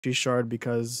Shard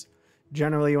because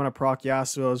generally you want to proc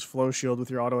Yasuo's flow shield with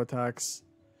your auto attacks,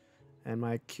 and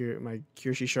my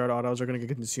Kyoshi Shard autos are going to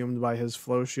get consumed by his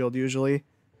flow shield usually,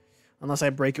 unless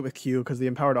I break it with Q, because the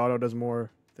empowered auto does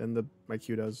more than my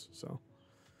Q does. So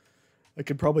I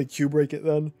could probably Q break it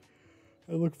then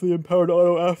and look for the empowered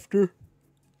auto after.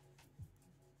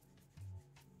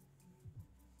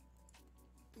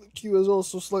 The Q is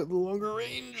also slightly longer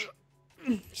range,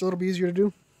 so it'll be easier to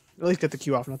do. At least get the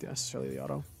Q off, not necessarily the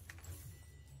auto.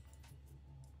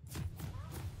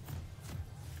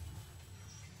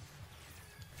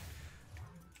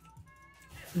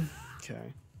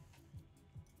 Okay.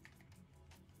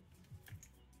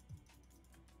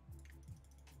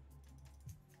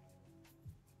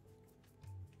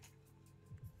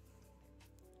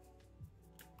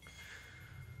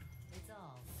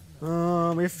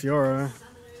 We have Fiora.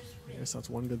 I guess that's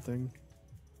one good thing.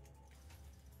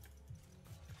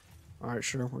 Alright,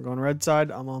 sure. We're going red side.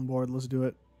 I'm on board. Let's do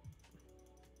it.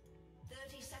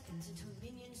 30 seconds until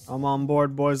minions. I'm on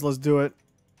board, boys. Let's do it.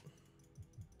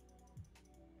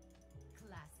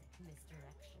 Classic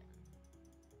misdirection.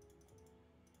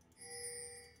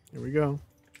 Here we go.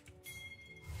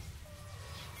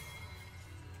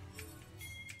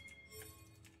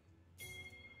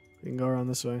 We can go around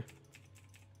this way.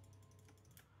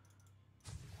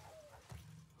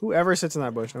 Whoever sits in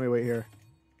that bush. Let me wait here.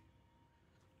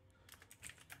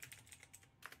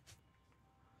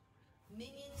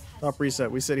 Top reset.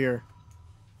 We sit here.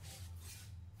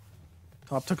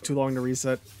 Top took too long to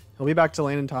reset. He'll be back to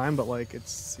lane in time, but like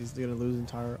he's gonna lose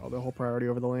the whole priority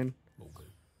over the lane. Okay.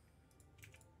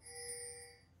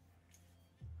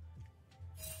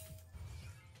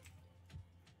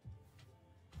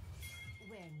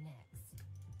 Where next?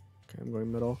 Okay, I'm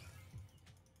going middle.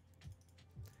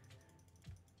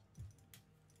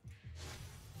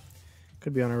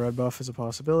 Could be on a red buff as a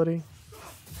possibility.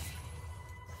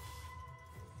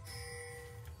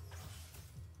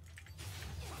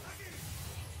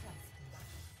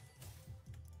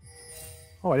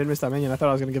 Oh, I didn't miss that minion. I thought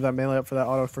I was going to give that melee up for that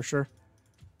auto for sure.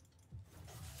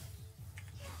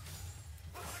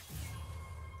 I'm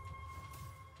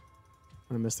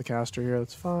going to miss the caster here.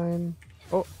 That's fine.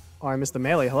 Oh, I missed the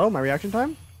melee. Hello, my reaction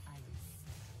time?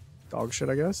 Dog shit,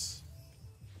 I guess.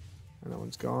 And that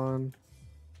one's gone.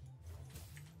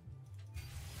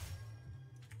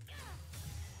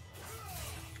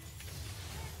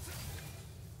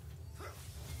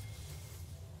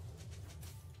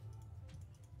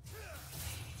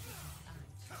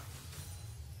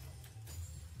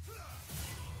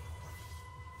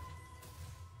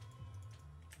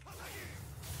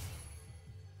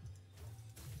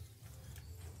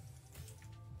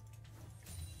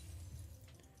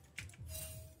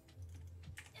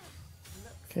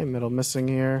 Okay, middle missing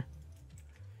here.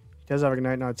 He does have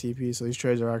Ignite, not TP, so these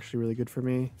trades are actually really good for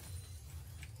me.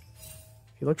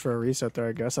 If he looked for a reset there,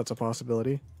 I guess that's a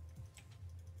possibility.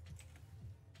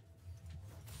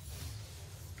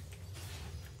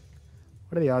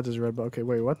 What are the odds as red? Okay,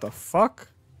 wait, what the fuck?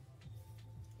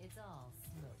 It's all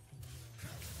smoke.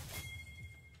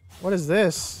 What is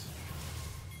this?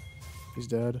 He's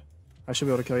dead. I should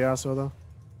be able to kill Yasuo, though.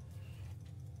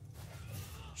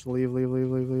 Just leave, leave, leave,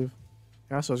 leave, leave.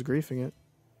 Yasuo's griefing it.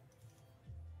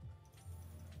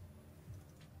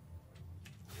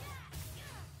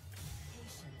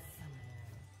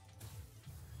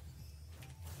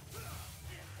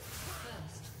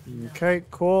 Okay,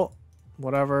 cool.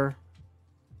 Whatever.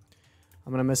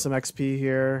 I'm gonna miss some XP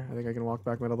here. I think I can walk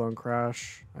back middle though and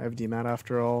crash. I have DMAT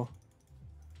after all.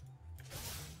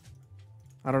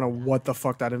 I don't know what the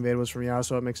fuck that invade was from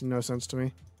Yasuo. It makes no sense to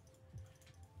me.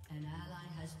 An ally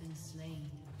has been slain.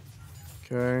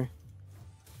 Okay.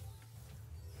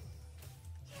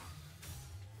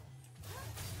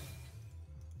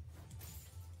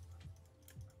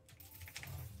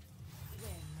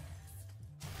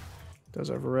 Does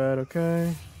have a red,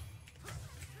 okay.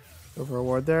 Go for a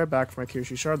ward there. Back for my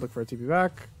Kyoshi Shard. Look for a TP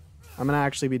back. I'm going to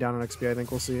actually be down on XP, I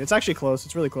think. We'll see. It's actually close.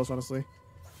 It's really close, honestly.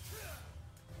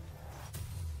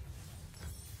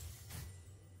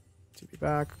 TP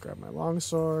back. Grab my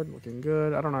longsword. Looking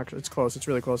good. I don't know. Actually, it's close. It's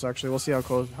really close, actually. We'll see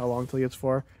how long till he gets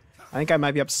for. I think I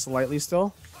might be up slightly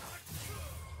still.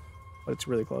 But it's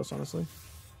really close, honestly.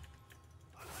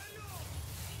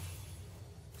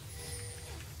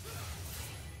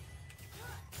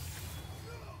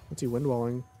 What's he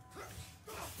windwalling?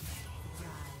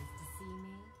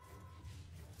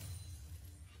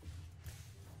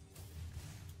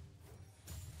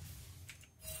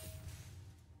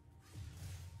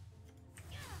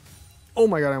 Oh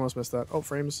my god, I almost missed that. Oh,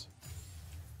 frames.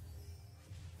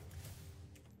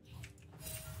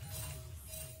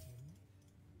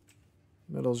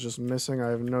 Middle's just missing. I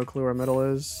have no clue where middle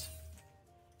is.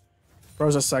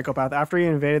 Bro's a psychopath. After he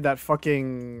invaded that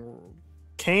fucking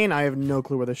Kane, I have no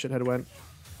clue where this shithead went.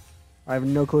 I have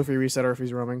no clue if he reset or if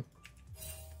he's roaming.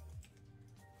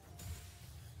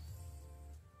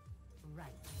 Right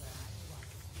where I was.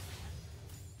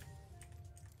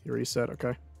 He reset,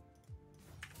 okay.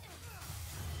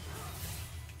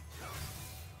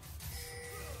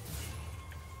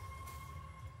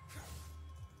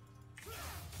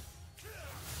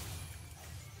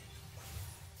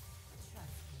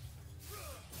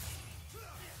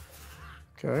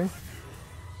 Okay.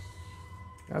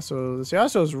 Yasuo, this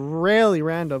Yasuo's really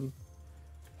random.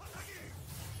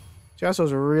 This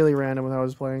Yasuo's really random with how I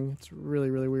was playing. It's really,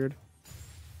 really weird.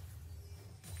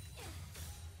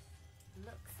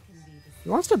 Looks can be deceiving. He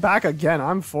wants to back again.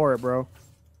 I'm for it, bro.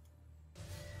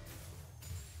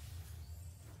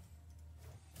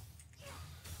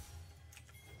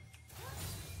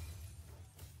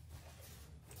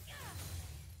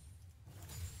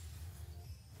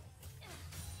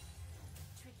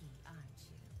 Tricky, aren't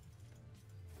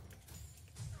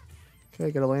you?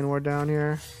 Okay, get a lane ward down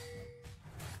here.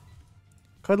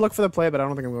 Could look for the play, but I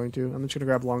don't think I'm going to. I'm just going to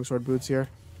grab longsword boots here.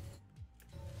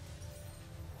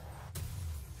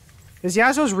 Is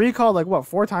Yasuo's recalled like, what,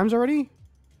 4 times already?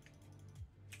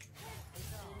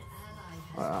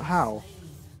 How?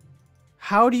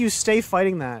 How do you stay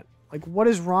fighting that? Like, what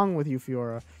is wrong with you,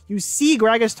 Fiora? You see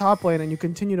Gragas top lane and you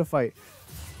continue to fight.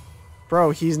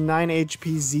 Bro, he's 9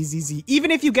 HP ZZZ.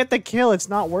 Even if you get the kill, it's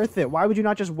not worth it. Why would you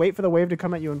not just wait for the wave to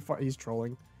come at you and fight? He's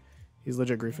trolling. He's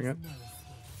legit griefing it. No escape.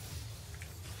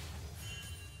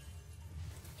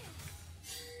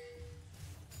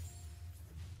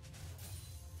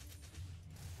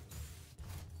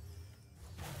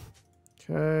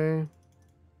 Okay.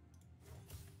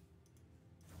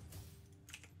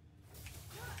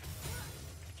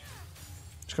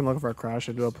 Just gonna look for a crash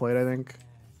into a plate, I think.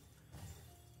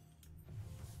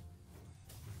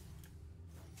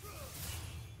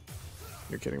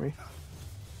 You're kidding me.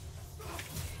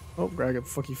 Oh, Greg,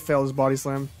 fuck, he failed his body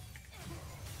slam.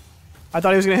 I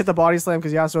thought he was gonna hit the body slam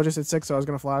because Yasuo just hit 6, so I was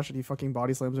gonna flash, and he fucking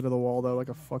body slams into the wall, though, like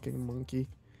a fucking monkey.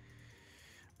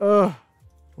 Ugh.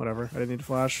 Whatever, I didn't need to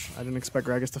flash. I didn't expect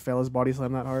Gragas to fail his body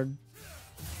slam that hard.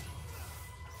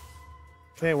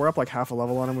 Okay, we're up like half a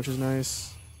level on him, which is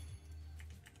nice.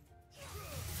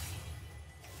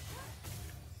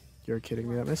 You're kidding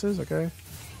me, that misses? Okay.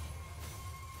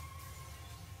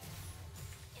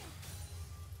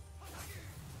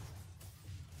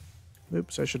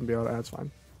 Oops, I shouldn't be able to. That's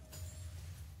fine.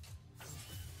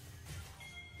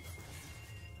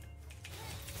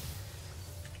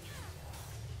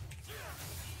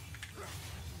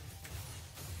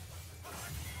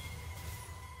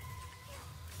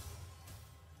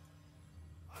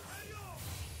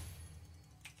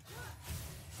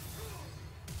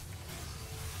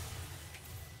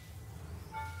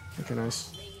 Okay,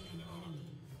 nice.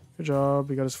 Good job.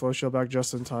 He got his flow shield back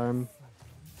just in time.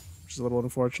 Which is a little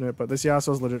unfortunate, but this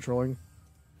Yasuo's legit trolling.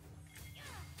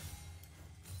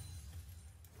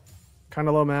 Kind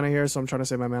of low mana here, so I'm trying to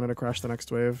save my mana to crash the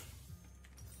next wave.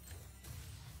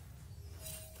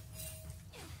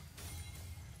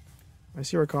 I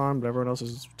see Rakan, but everyone else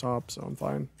is top, so I'm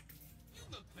fine.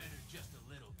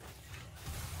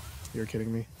 You're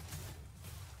kidding me.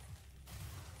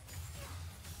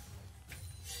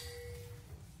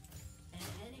 An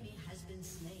enemy has been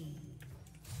slain.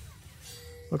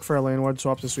 Look for a lane ward,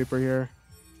 swap to sweeper here.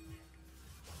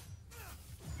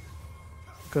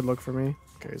 Could look for me.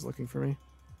 Okay, he's looking for me.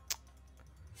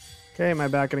 Okay, my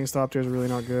back getting stopped here is really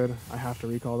not good. I have to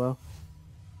recall though.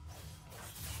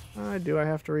 Do I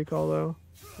have to recall though?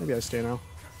 Maybe I stay now.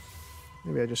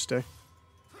 Maybe I just stay.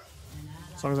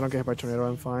 As long as I don't get hit by tornado,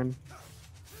 I'm fine. Looks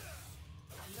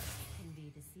can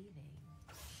be deceiving.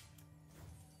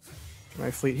 Can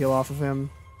I fleet heal off of him?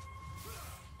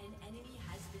 An enemy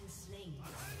has been slain.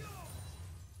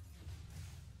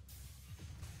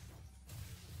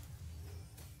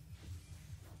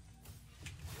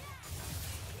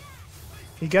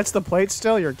 He gets the plate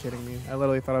still? You're kidding me. I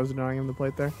literally thought I was denying him the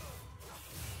plate there.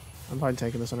 I'm fine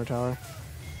taking this under tower.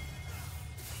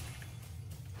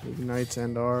 Ignites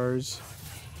and ours.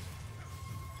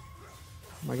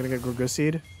 Am I gonna get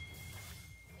Gorgussied?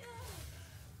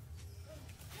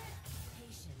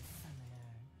 Patience, summoner.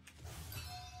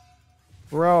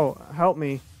 Bro, help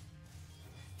me.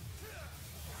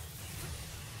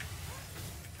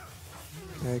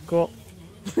 Okay, cool.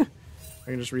 I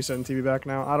can just reset and TV back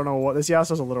now. I don't know what. This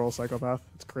Yasuo's a literal psychopath.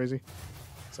 It's crazy.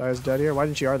 Saya's dead here. Why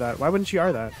didn't she R that? Why wouldn't she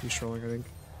R that? He's trolling, I think.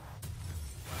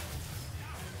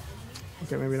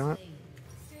 Okay, maybe not. An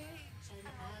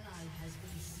ally has been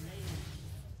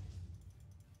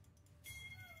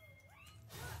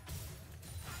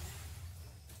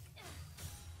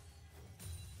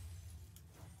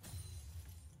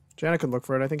Janna could look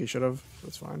for it. I think he should have.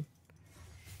 That's fine.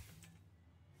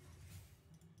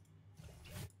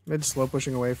 Mid slow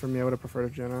pushing away from me. I would have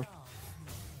preferred Janna.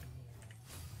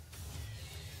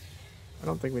 I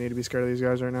don't think we need to be scared of these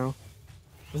guys right now.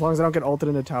 As long as I don't get ulted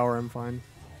into tower, I'm fine.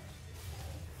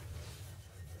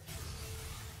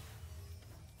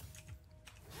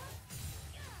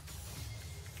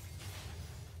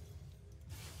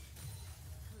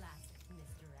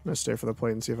 I'm gonna stay for the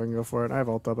plate and see if I can go for it. I have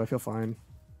ult up. I feel fine.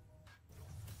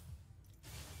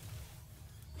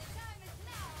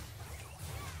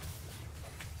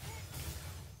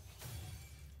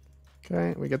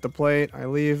 Okay, we get the plate. I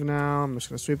leave now. I'm just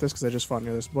gonna sweep this because I just fought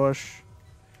near this bush.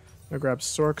 I'm gonna grab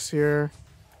Sorks here.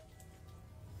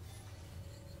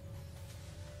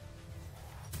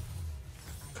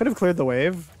 Could have cleared the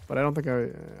wave, but I don't think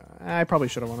I probably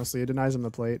should have, honestly. It denies him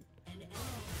the plate.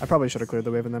 I probably should have cleared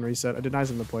the wave and then reset. It denies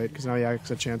him the plate because now he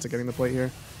has a chance at getting the plate here.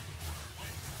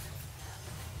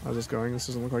 How's this going? This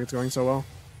doesn't look like it's going so well.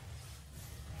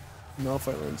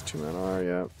 Malphite lands 2 mana.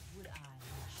 Yep.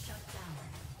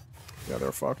 Yeah,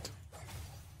 they're fucked.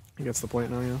 He gets the plate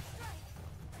now, yeah.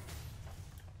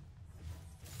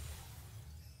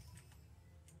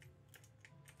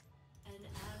 An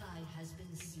ally has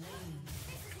been slain.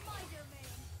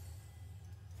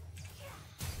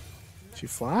 She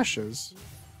flashes.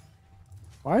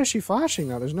 Why is she flashing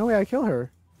now? There's no way I kill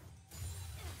her.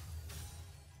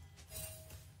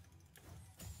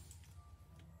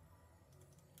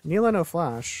 Neela no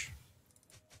flash.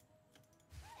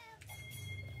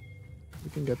 We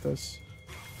can get this.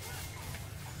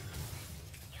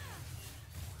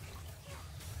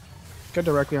 Get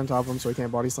directly on top of him so he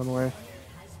can't body slam away.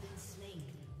 Has been slain.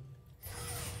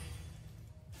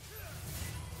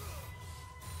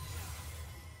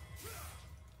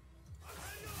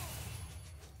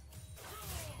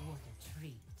 What a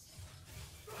treat.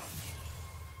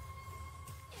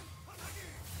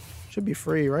 Should be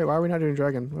free, right? Why are we not doing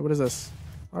dragon? What is this?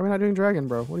 Why are we not doing dragon,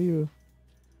 bro? What are you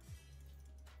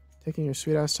taking your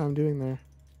sweet ass time doing there?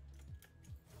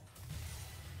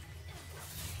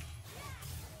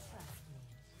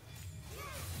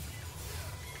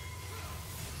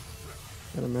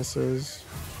 And it misses.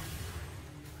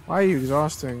 Why are you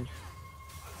exhausting?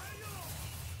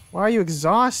 Why are you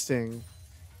exhausting?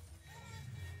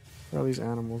 What are these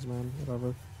animals, man?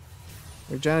 Whatever.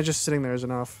 Like, Janna just sitting there is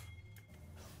enough.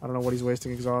 I don't know what he's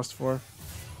wasting exhaust for.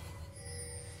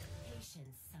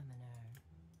 Patience summoner.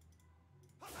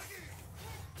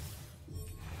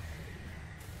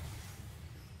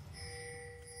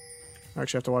 I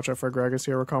actually have to watch out for Gragas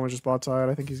here. Rakan was just bot side.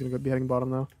 I think he's going to be heading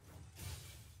bottom, though.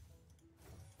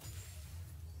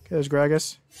 Okay, there's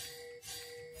Gragas.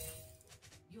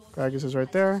 Gragas is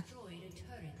right there. Destroyed a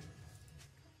turret.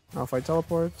 I'll fight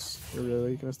teleports. You're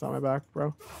really going to stop my back,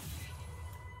 bro?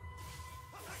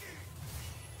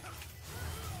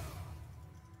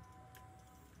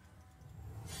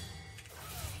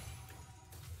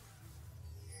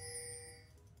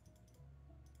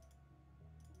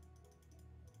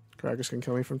 Gragas can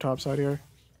kill me from top side here.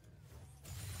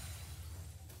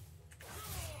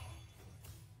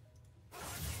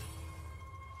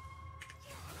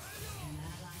 An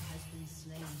ally has been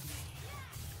slain.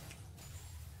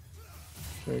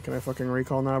 Okay, can I fucking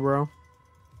recall now, bro?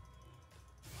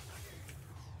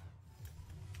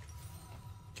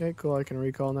 Okay, cool. I can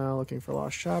recall now. Looking for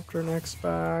Lost Chapter next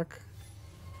back.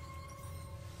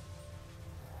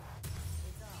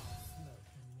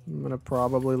 I'm gonna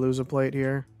probably lose a plate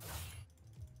here.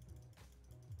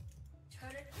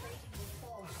 Turret plating will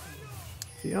fall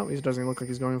soon. Yeah, he doesn't look like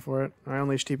he's going for it. I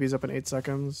unleash TP's up in 8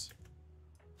 seconds.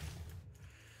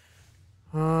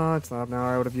 It's not up now.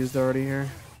 I would have used it already here.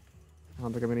 I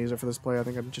don't think I'm gonna use it for this play. I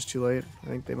think I'm just too late. I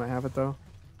think they might have it though.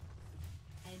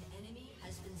 An enemy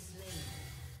has been slain.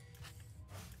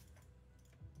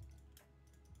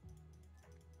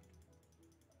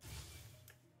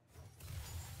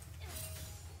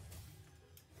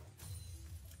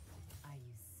 Are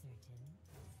you certain?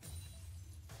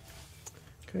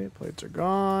 Okay, plates are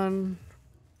gone.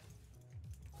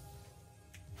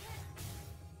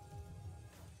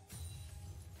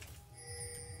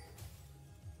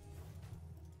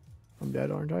 I'm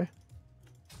dead, aren't I?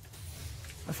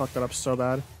 I fucked that up so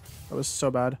bad. That was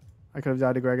so bad. I could have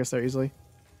died to Gragas there easily.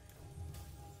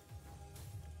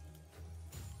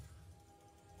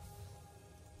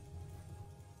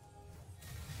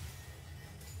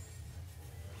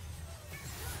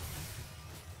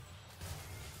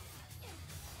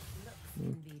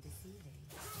 Can be deceiving.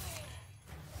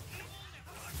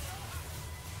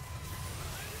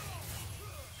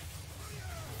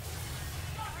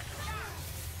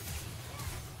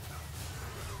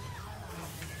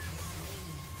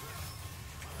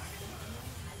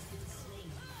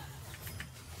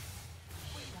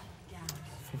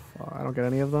 I don't get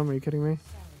any of them. Are you kidding me?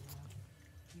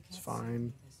 It's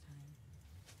fine.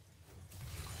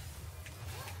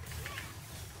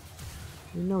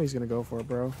 You know he's gonna go for it,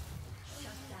 bro.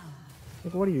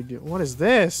 Like, what are you doing? What is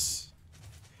this?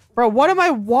 Bro, what am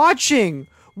I watching?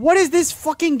 What is this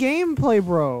fucking gameplay,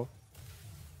 bro?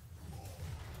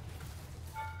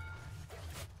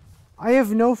 I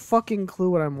have no fucking clue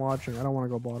what I'm watching. I don't want to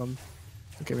go bottom.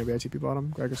 Okay, maybe I TP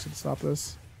bottom. Gragas can stop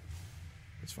this.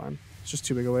 It's fine. It's just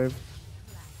too big a wave.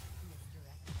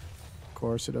 Of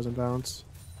course, it doesn't bounce.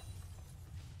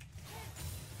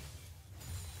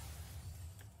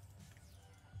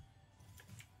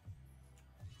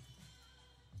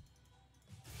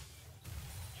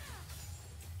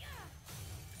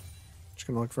 Just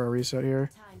gonna look for a reset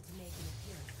here.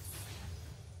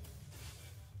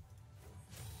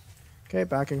 Okay,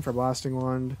 backing for blasting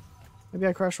wand. Maybe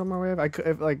I crash one more wave. I could,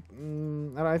 if, like,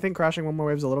 I think crashing one more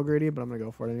wave is a little greedy, but I'm gonna go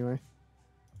for it anyway.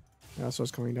 Yeah, so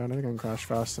it's coming down. I think I can crash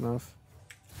fast enough.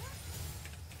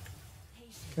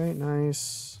 Okay,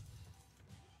 nice.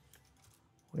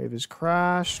 Wave is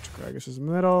crashed. Gragas is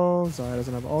middle. Zaya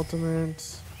doesn't have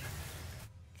ultimate.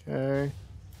 Okay.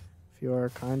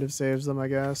 Fiora kind of saves them, I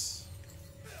guess.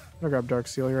 I'm gonna grab Dark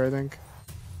Seal here, I think.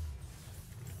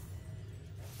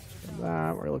 Grab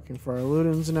that. We're looking for our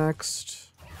Ludens next.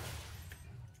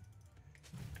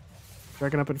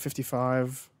 Dragon up in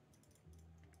 55.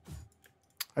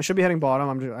 I should be heading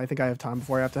bottom. I think I have time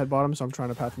before I have to head bottom, so I'm trying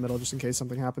to path the middle just in case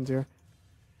something happens here.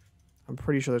 I'm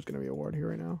pretty sure there's going to be a ward here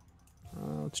right now.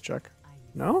 Let's check.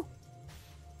 No?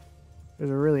 There's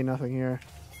really nothing here.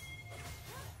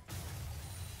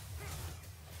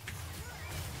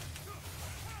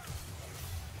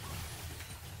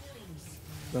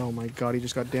 Oh my god, he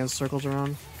just got dance circles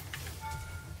around.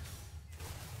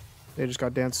 They just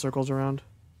got dance circles around.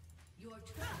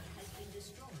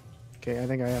 Okay, I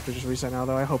think I have to just reset now,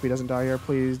 though. I hope he doesn't die here.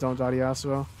 Please don't die to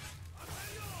Yasuo.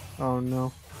 Oh,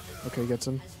 no. Okay, gets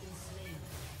him.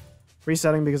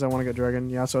 Resetting because I want to get Dragon.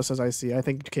 Yasuo says I see. I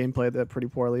think Kane played that pretty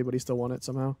poorly, but he still won it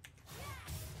somehow.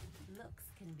 Looks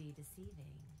can be deceiving.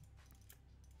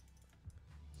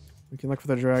 We can look for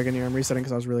the Dragon here. I'm resetting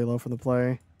because I was really low from the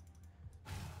play.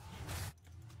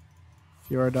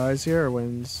 Fiora dies here or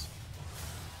wins?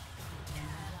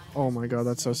 Oh my god,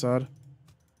 that's so sad.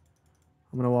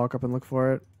 I'm gonna walk up and look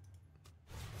for it.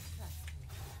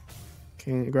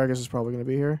 Okay, Gragas is probably gonna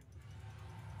be here.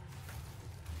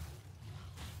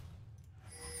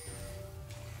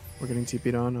 We're getting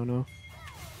TP'd on. Oh no.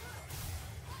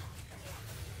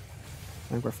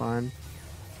 I think we're fine.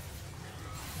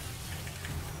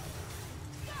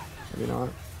 Maybe not.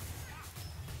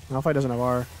 Malphite doesn't have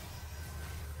R.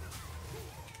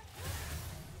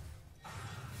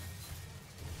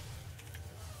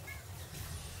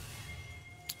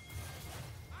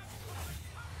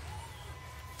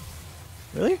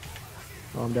 Really?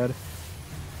 Oh, I'm dead.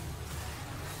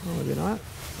 Oh, maybe not.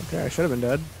 Okay, I should have been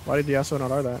dead. Why did Yasuo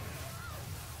not R that?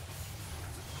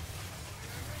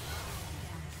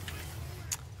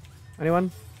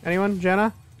 Anyone? Anyone?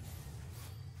 Janna?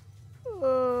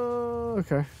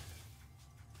 Okay.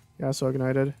 Yasuo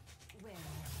ignited.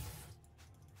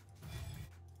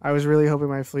 I was really hoping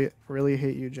my fleet really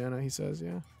hate you, Janna, he says,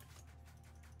 yeah.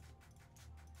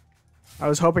 I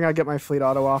was hoping I'd get my fleet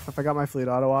auto off. If I got my fleet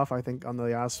auto off, I think on the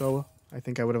Yasuo, I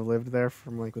think I would have lived there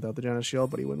from like without the Janna shield,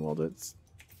 but he windwalled it.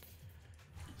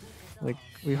 Like,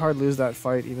 we hard lose that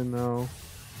fight even though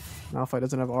Malphite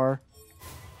doesn't have R.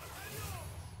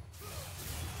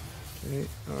 Okay,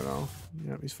 I don't know.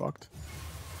 Yeah, he's fucked.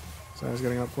 So I was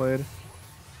getting outplayed.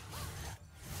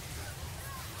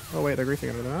 Oh wait, they're griefing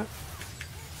it, are they not?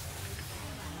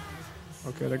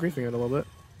 Okay, they're griefing it a little bit.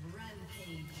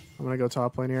 I'm gonna go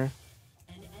top lane here.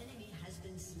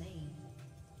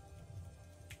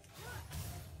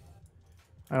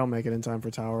 I don't make it in time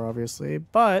for tower, obviously,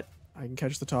 but I can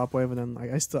catch the top wave, and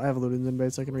then I still have Ludens in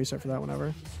base, so I can reset for that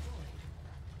whenever.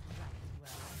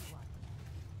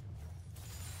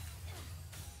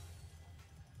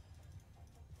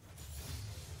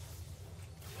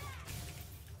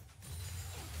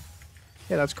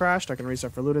 Yeah, that's crashed. I can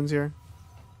reset for Ludens here.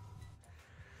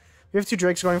 We have two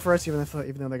Drakes going for us, even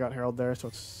though they got Herald there, so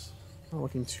it's not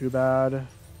looking too bad.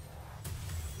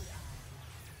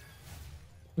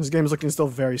 This game is looking still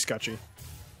very sketchy.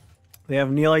 They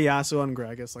have Neela, Yasuo, and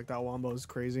Gragas. Like, that wombo is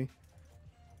crazy.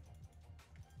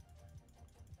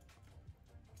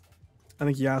 I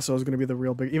think Yasuo is going to be the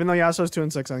real big... Even though Yasuo is 2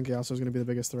 and 6, I think Yasuo is going to be the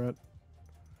biggest threat.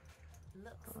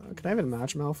 Can I even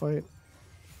match Malphite?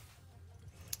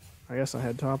 I guess I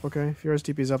head top, okay. Fiora's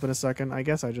TP's up in a second. I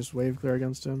guess I just wave clear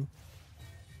against him.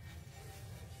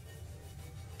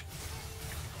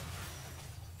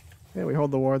 Yeah, we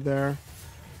hold the ward there.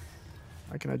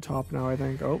 I can head top now, I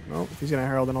think. Oh, no. If he's going to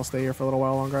Herald, then I'll stay here for a little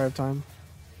while longer. I have time.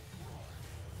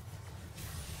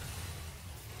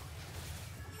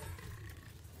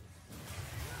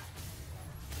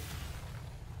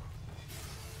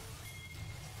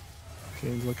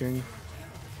 Kane's looking.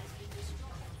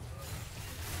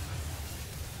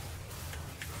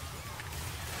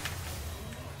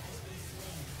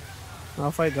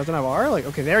 Malphite doesn't have R? Like,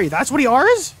 okay, there he... That's what he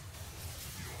R's?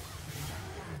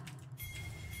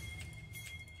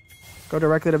 Go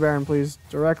directly to Baron, please.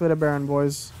 Directly to Baron,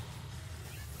 boys.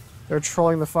 They're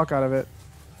trolling the fuck out of it.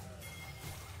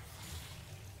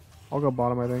 I'll go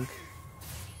bottom, I think.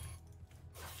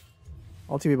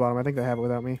 I'll TV bottom. I think they have it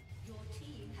without me. Your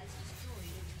team has destroyed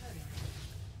a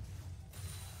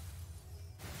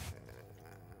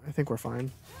turret. I think we're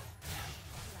fine.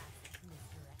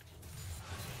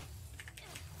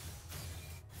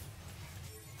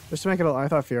 Just to make it, I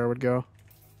thought Fiora would go.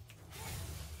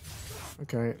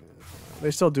 Okay. They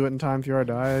still do it in time. Fiora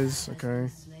dies. Okay.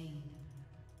 Slain.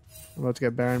 I'm about to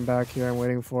get Baron back here. I'm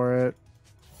waiting for it.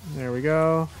 There we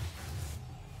go.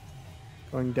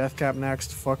 Going Deathcap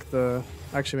next. Fuck the...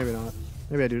 Actually, maybe not.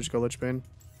 Maybe I do just go Lich Bane.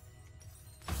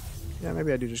 Yeah,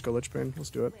 maybe I do just go Lich Bane. Let's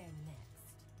do it.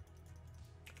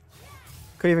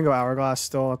 Could even go Hourglass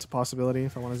still. That's a possibility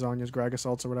if I want to Zonya's Greg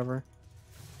Assaults or whatever.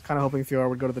 Kind of hoping Fiora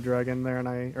would go to the Dragon there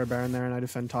and or Baron there and I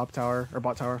defend top tower or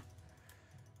bot tower.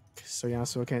 So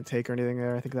Yasuo can't take or anything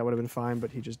there. I think that would have been fine,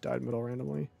 but he just died middle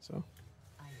randomly. So.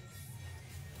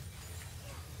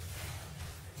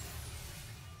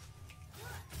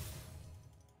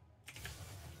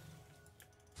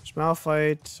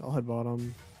 Malphite. I'll head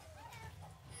bottom.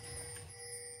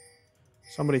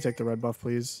 Somebody take the red buff,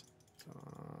 please.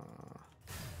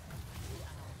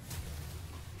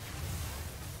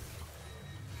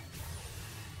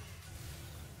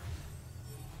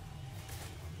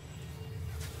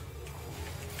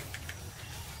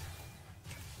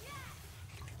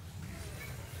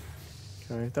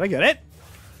 Okay, did I get it?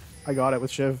 I got it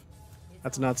with Shiv.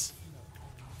 That's nuts.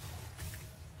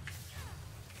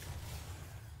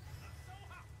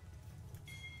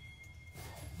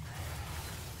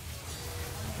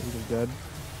 He's dead.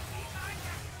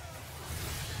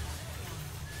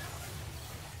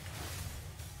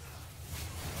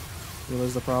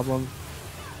 Healer's the problem.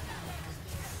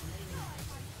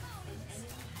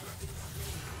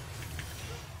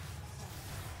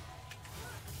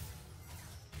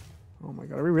 Oh my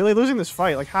god, are we really losing this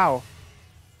fight? Like, how?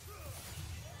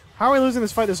 How are we losing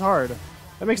this fight this hard?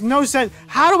 That makes no sense.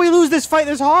 How do we lose this fight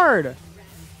this hard?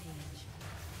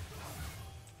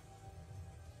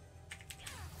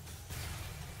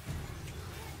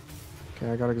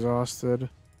 Okay, I got exhausted.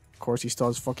 Of course, he still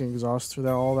has fucking exhaust through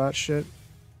all that shit.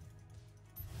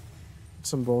 It's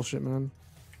some bullshit, man.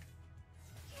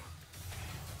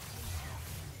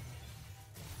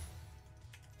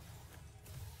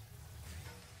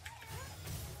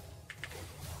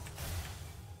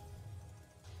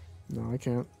 No, I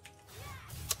can't.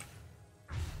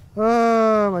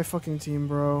 My fucking team,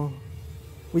 bro.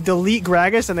 We delete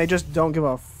Gragas and they just don't give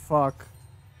a fuck.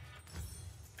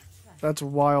 That's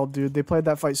wild, dude. They played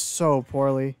that fight so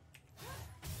poorly.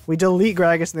 We delete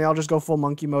Gragas and they all just go full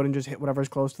monkey mode and just hit whatever's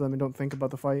close to them and don't think about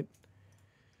the fight.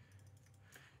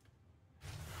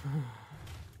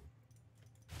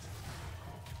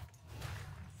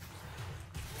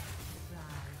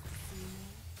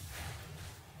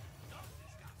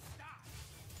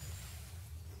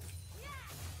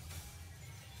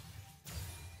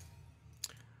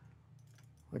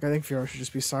 Like, I think Fiora should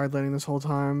just be side laning this whole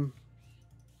time.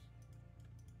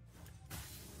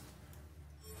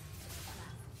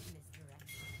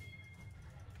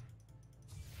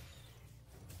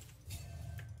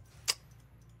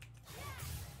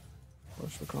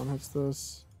 Push the con hits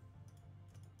this.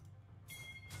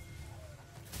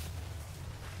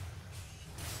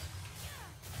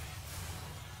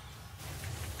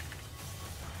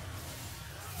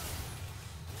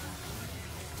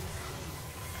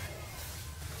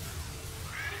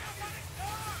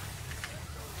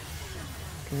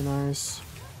 Okay, nice.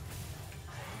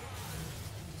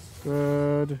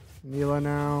 Good. Neela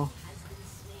now.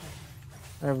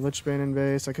 I have Lich Bane in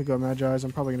base. I could go Magi's.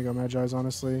 I'm probably going to go Magi's,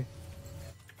 honestly.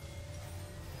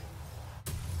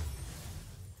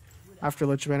 After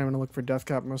Lich Bane, I'm going to look for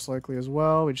Deathcap most likely as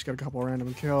well. We just got a couple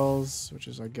random kills, which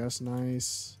is, I guess,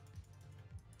 nice.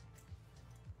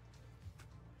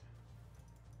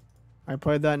 I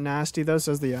played that nasty, though,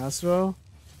 says the Yasuo.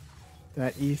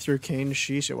 That E through Kane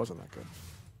sheesh, it wasn't that good.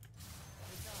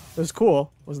 It was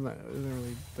cool. Wasn't that? It wasn't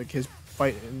really like his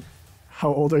fight. And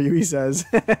how old are you? He says.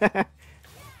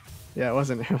 Yeah, it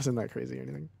wasn't that crazy or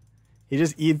anything. He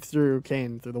just E'd through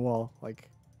Kane through the wall. Like,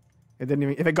 it didn't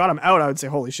even. If it got him out, I would say,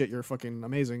 "Holy shit, you're fucking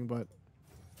amazing." But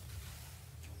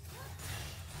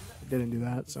it didn't do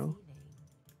that. So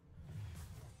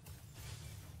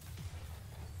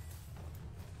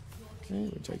okay,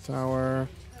 we take tower.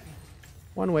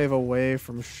 One wave away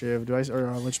from Shiv. Do I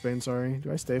or Lich Bane? Sorry.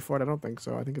 Do I stay for it? I don't think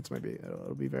so. I think it's maybe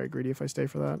it'll be very greedy if I stay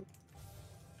for that.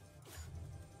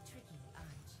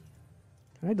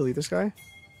 Can I delete this guy?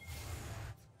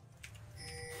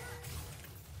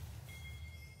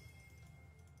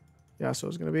 Yeah, so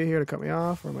it's gonna be here to cut me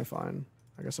off, or am I fine?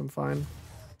 I guess I'm fine. I'm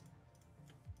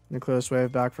gonna clear this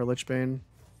wave back for Lich Bane.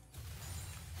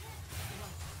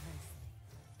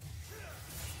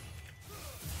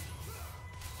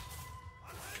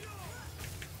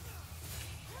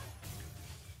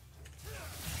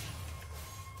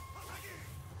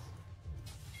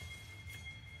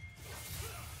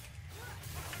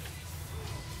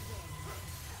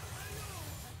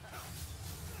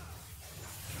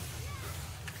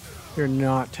 You're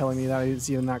not telling me that it's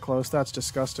even that close. That's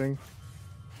disgusting.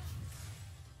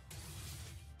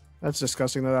 That's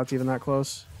disgusting that that's even that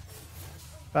close.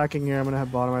 Backing here, I'm gonna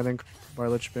have bottom, I think, by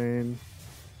Lich Bane.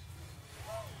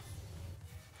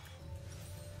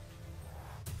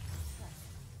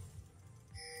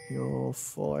 Heal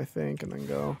full, I think, and then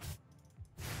go.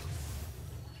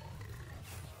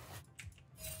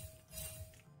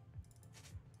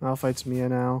 Malphite's Mia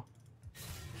now.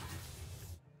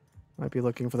 Might be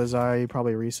looking for the Zaya.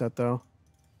 Probably reset though.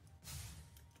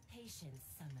 Patience,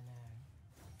 summoner.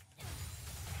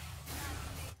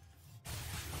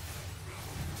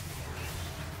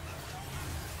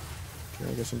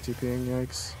 Okay, I guess I'm TPing.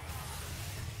 Yikes.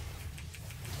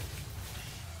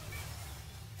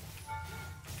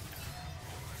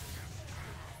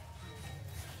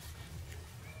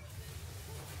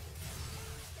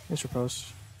 Nice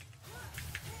repose.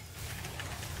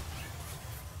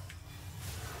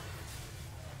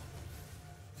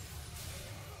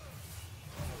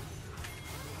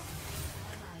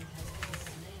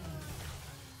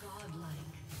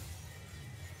 Godlike.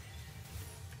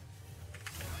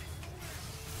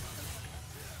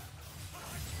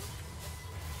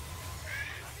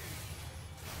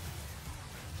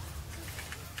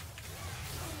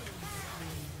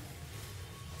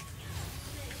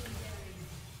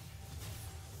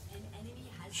 An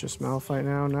enemy has It's just Malphite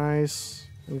now. Nice.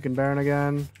 We can Baron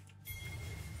again.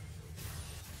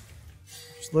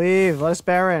 Just leave. Let us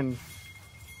Baron.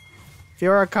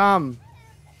 Fiora, come.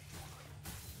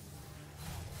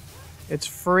 It's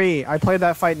free. I played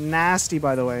that fight nasty,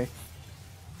 by the way.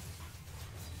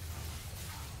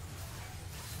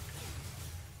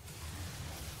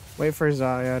 Wait for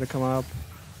Zaya to come up.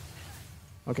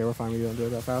 Okay, we're fine. We don't do it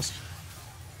that fast.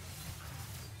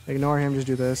 Ignore him. Just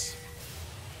do this.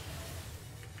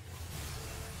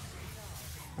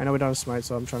 I know we don't have smite,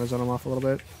 so I'm trying to zone him off a little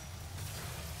bit.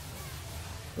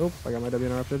 Oop, I got my W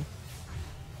interrupted.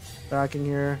 Backing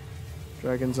here.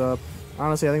 Dragon's up.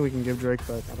 Honestly, I think we can give Drake,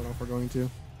 but I don't know if we're going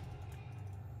to.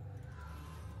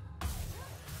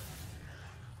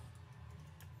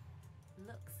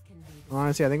 looks can be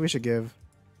Honestly, I think we should give.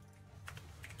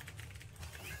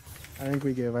 I think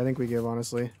we give,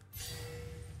 honestly.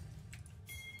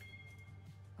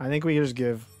 I think we just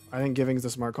give. I think giving is the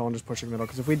smart call and just pushing middle.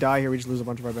 Because if we die here, we just lose a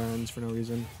bunch of our barons for no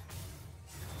reason.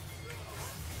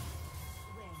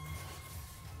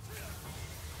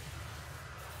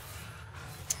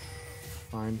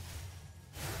 Fine.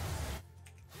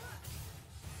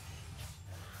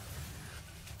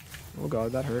 Oh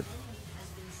god, that hurt.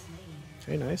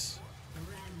 Okay, nice.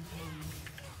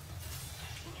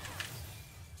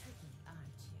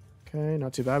 Okay,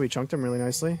 not too bad. We chunked him really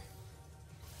nicely.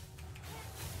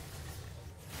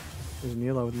 There's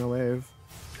Mila with no wave.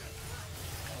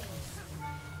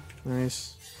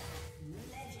 Nice.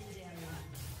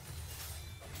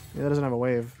 Mila doesn't have a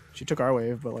wave. She took our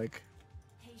wave, but like...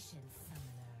 patience,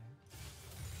 summoner.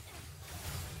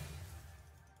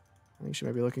 I think she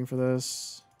might be looking for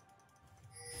this.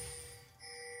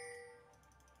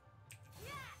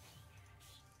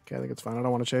 Okay, I think it's fine. I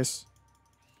don't want to chase.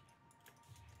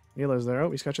 Mila's there. Oh,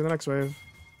 he's catching the next wave.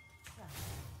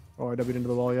 Oh, I W'd into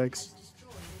the wall. Yikes.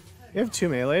 We have 2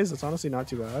 melees. That's honestly not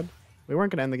too bad. We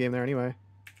weren't going to end the game there anyway.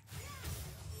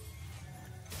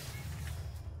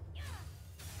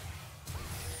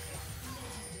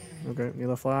 Okay,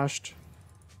 Mila flashed.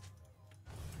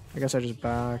 I guess I just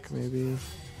back, maybe.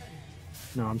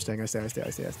 No, I'm staying. I stay.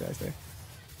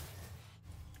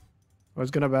 I was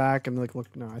gonna back and like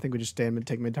look. No, I think we just stay and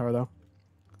take mid tower though.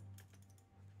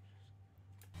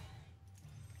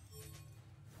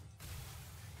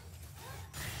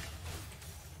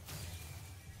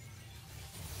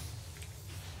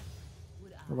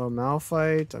 Hello,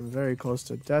 Malphite. I'm very close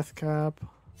to death cap.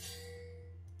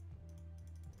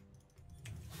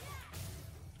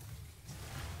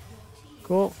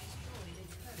 Cool.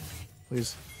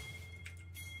 Please.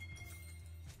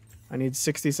 I need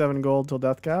 67 gold till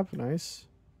death cap. Nice.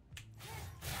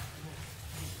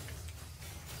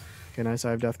 Okay, nice.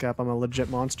 I have death cap. I'm a legit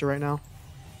monster right now.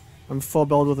 I'm full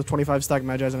build with a 25 stack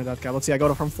Magi's and a death cap. Let's see. I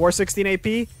go from 416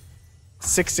 AP,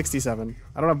 667.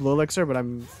 I don't have blue elixir, but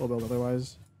I'm full build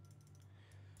otherwise.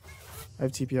 I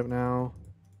have TP up now.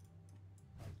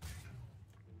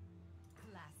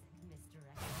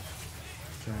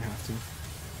 Okay, I have to.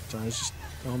 Sorry, it's just.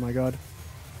 Oh my god.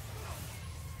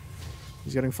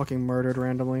 He's getting fucking murdered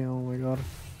randomly. Oh my god.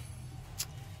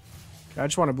 Okay, I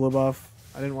just want a blue buff.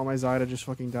 I didn't want my Zai to just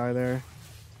fucking die there.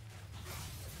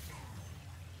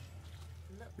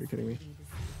 Are you kidding me?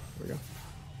 There we go.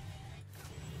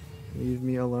 Leave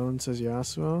me alone, says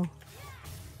Yasuo.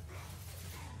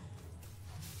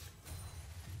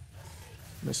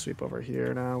 I'm gonna sweep over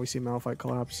here now. We see Malphite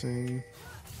collapsing.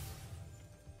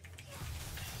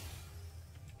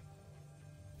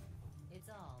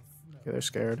 Okay, they're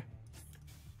scared.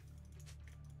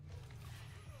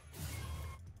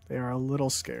 They are a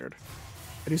little scared.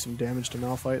 I do some damage to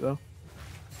Malphite though.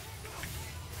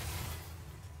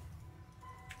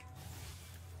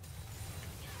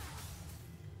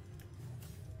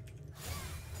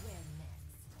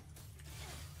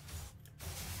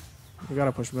 We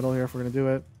gotta push middle here if we're gonna do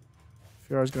it.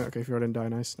 Fiora's gonna. Okay, Fiora didn't die.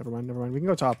 Nice. Never mind. Never mind. We can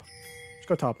go top. Just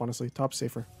go top. Honestly, top's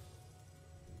safer.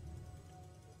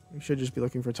 We should just be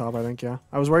looking for top. I think. Yeah.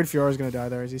 I was worried Fiora's gonna die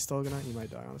there. Is he still gonna? He might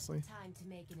die. Honestly. Time to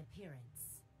make an appearance.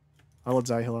 I'll let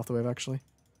Zai heal off the wave. Actually.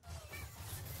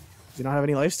 Does he not have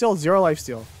any lifesteal? 0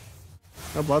 lifesteal.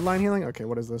 No bloodline healing. Okay.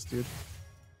 What is this, dude?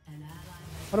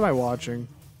 What am I watching?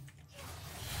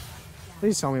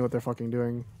 Please tell me what they're fucking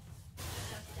doing.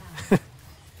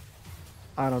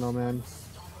 I don't know, man.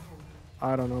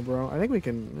 I don't know, bro. I think we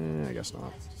can... I guess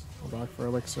not. Go back for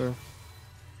elixir.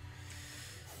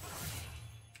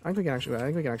 I think we can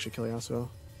actually kill Yasuo.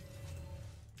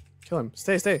 Kill him.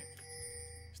 Stay. Stay.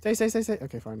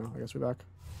 Okay, fine. No, I guess we're back.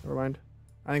 Never mind.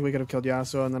 I think we could have killed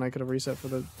Yasuo and then I could have reset for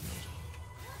the...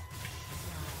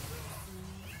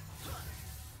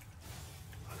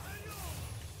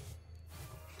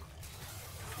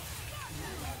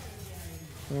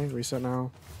 Okay, reset now.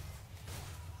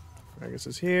 I guess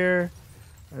it's here.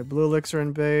 I have blue elixir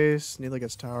in base. Neela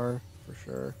gets tower for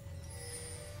sure.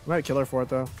 I might kill her for it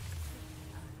though.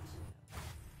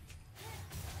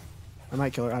 I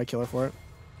kill her for it.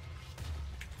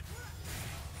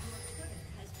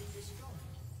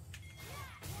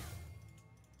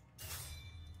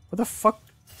 What the fuck?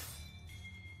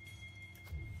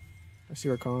 I see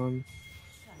Rakan.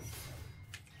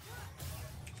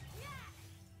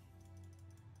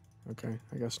 Okay,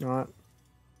 I guess not.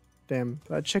 Damn,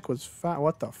 that chick was fat.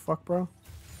 What the fuck, bro?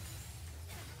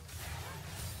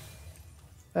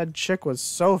 That chick was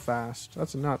so fast.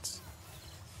 That's nuts.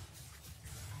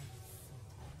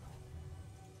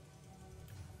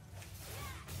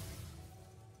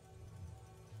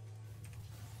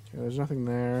 Okay, there's nothing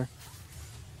there.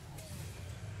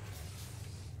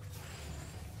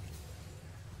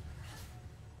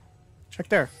 Check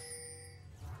there.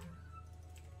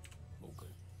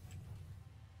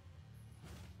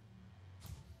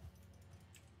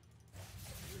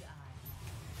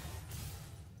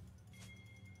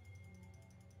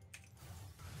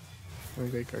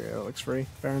 Okay, that looks free.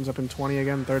 Baron's up in 20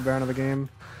 again, third Baron of the game.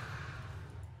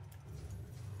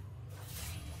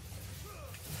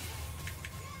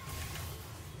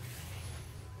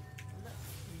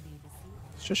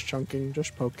 It's just chunking,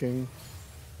 just poking.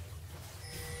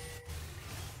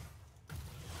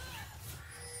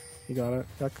 He got it.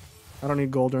 Heck, I don't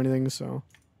need gold or anything, so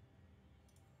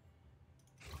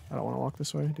I don't want to walk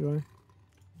this way, do I?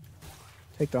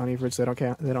 Take the honey fruits. They don't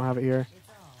have it here.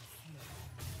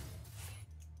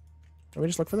 Can we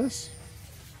just look for this?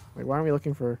 Like, why aren't we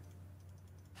looking for...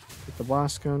 Get the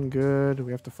blast gun, good.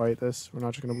 We have to fight this. We're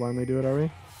not just going to blindly do it, are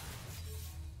we?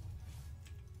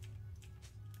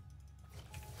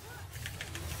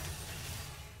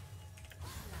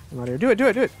 I'm out here. Do it.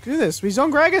 Do this. We zone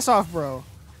Gragas off, bro.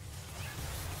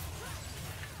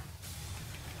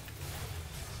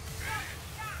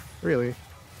 Really?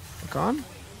 Rakan?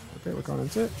 Okay, Rakan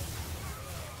ends it.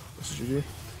 This is GG.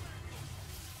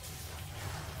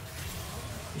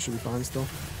 This should be fine still.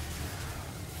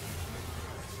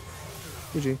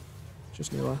 GG.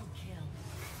 Just Neela.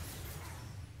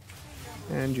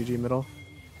 And GG middle.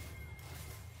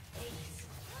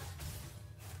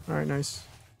 Alright, nice.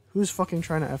 Who's fucking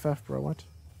trying to FF, bro? What?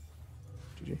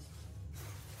 GG.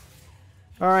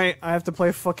 Alright, I have to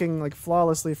play fucking like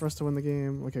flawlessly for us to win the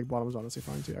game. Okay, bottom's honestly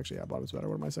fine too. Actually, yeah, bottom's better.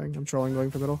 What am I saying? I'm trolling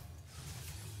going for middle.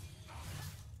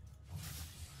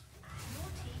 Your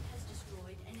team has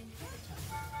destroyed an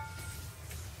inhibitor.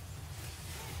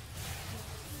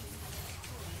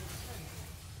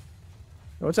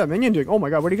 Oh, what's that minion doing? Oh my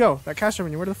god, where'd he go? That caster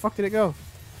minion, where the fuck did it go?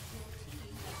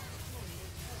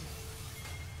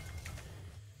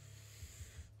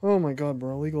 Oh my god,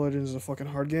 bro. League of Legends is a fucking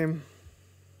hard game.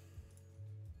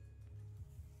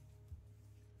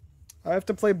 I have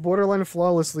to play borderline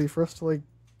flawlessly for us to, like,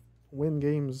 win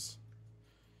games.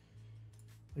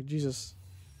 Like, Jesus.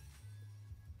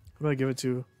 Who do I give it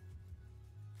to?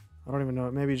 I don't even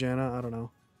know. Maybe Janna? I don't know.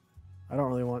 I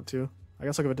don't really want to. I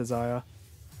guess I'll give it to Xayah.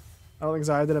 I don't think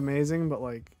Xayah did amazing, but,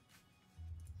 like...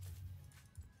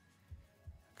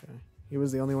 Okay. He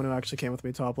was the only one who actually came with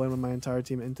me top lane when my entire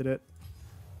team inted it.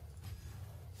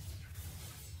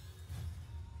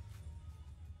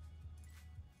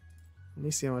 Let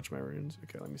me see how much my runes.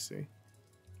 Okay, let me see.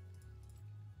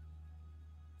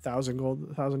 1,000 gold,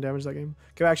 1,000 damage that game.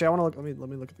 Okay, actually, I want to look. Let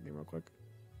me look at the game real quick.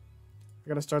 I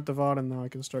gotta start the VOD and now I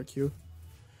can start Q.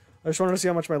 I just wanted to see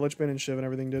how much my Lich Bane and Shiv and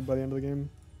everything did by the end of the game.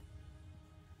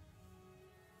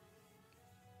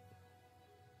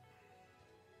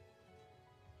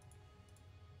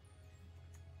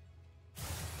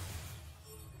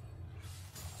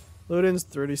 Luden's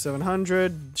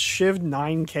 3,700. Shiv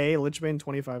 9k. Lich Bane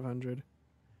 2,500.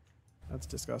 That's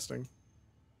disgusting.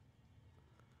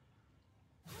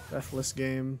 Deathless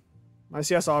game. My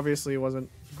CS obviously wasn't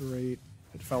great.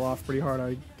 It fell off pretty hard.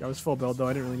 I was full build though.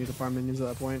 I didn't really need to farm minions at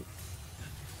that point.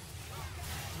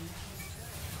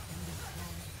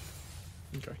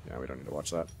 Okay, yeah, we don't need to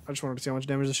watch that. I just wanted to see how much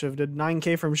damage the Shiv did.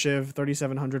 9k from Shiv,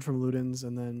 3,700 from Ludens,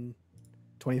 and then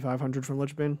 2,500 from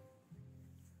Lich Bane.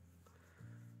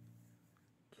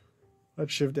 That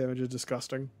Shiv damage is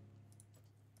disgusting.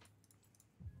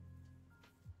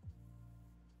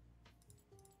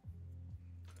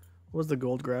 What was the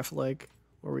gold graph like?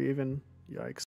 Were we even? Yikes.